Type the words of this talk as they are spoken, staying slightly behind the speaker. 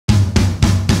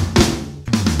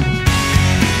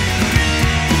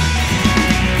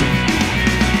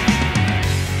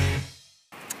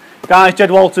Guys,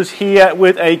 Jed Walters here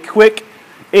with a quick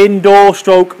indoor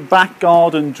stroke back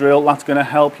garden drill that's going to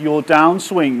help your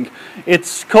downswing.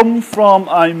 It's come from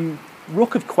a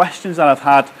ruck of questions that I've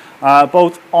had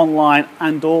both online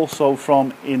and also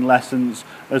from in lessons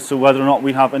as to whether or not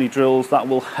we have any drills that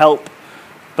will help,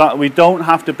 that we don't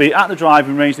have to be at the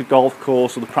driving range, the golf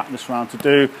course or the practice round to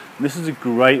do. And this is a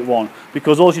great one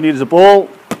because all you need is a ball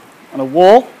and a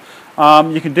wall.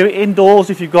 You can do it indoors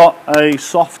if you've got a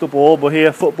softer ball, but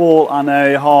here football and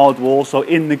a hard wall, so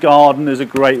in the garden is a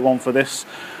great one for this.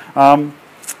 And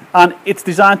it's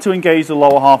designed to engage the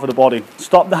lower half of the body.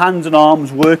 Stop the hands and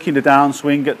arms working the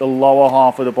downswing, get the lower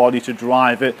half of the body to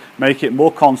drive it, make it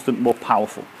more constant, more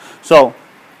powerful. So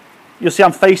you'll see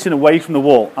I'm facing away from the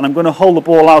wall and I'm going to hold the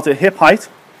ball out at hip height,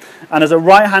 and as a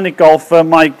right-handed golfer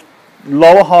my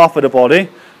lower half of the body,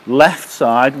 left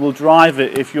side, will drive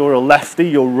it. If you're a lefty,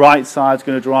 your right side's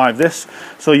going to drive this,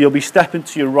 so you'll be stepping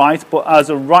to your right. But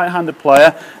as a right-handed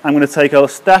player, I'm going to take a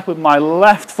step with my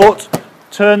left foot,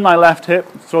 turn my left hip,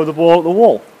 throw the ball at the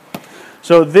wall.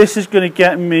 So this is going to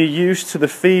get me used to the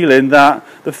feeling that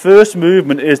the first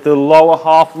movement is the lower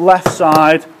half, left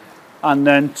side, and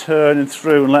then turning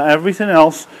through, and let everything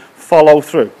else follow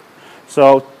through.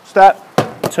 So step,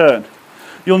 turn.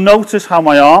 You'll notice how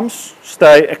my arms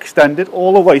stay extended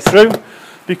all the way through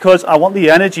because I want the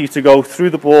energy to go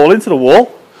through the ball into the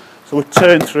wall. So we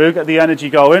turn through, get the energy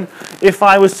going. If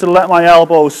I was to let my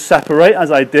elbows separate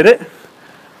as I did it,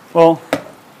 well,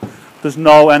 there's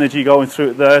no energy going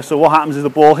through it there. So what happens is the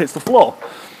ball hits the floor.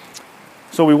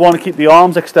 So we want to keep the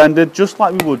arms extended just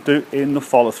like we would do in the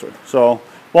follow through. So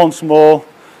once more,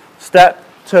 step,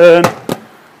 turn,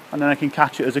 and then I can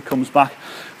catch it as it comes back.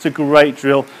 It's a great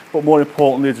drill, but more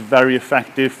importantly, it's very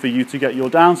effective for you to get your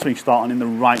downswing starting in the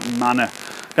right manner.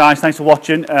 Guys, thanks for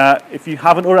watching. If you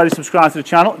haven't already subscribed to the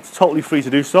channel, it's totally free to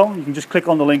do so. You can just click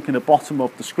on the link in the bottom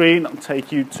of the screen. It'll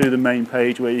take you to the main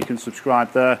page where you can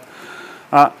subscribe there.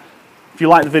 If you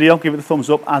like the video, give it a thumbs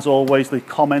up. As always, leave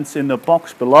comments in the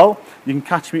box below. You can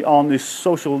catch me on the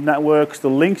social networks.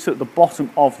 The link's at the bottom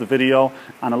of the video,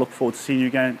 and I look forward to seeing you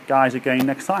guys again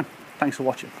next time. Thanks for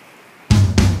watching.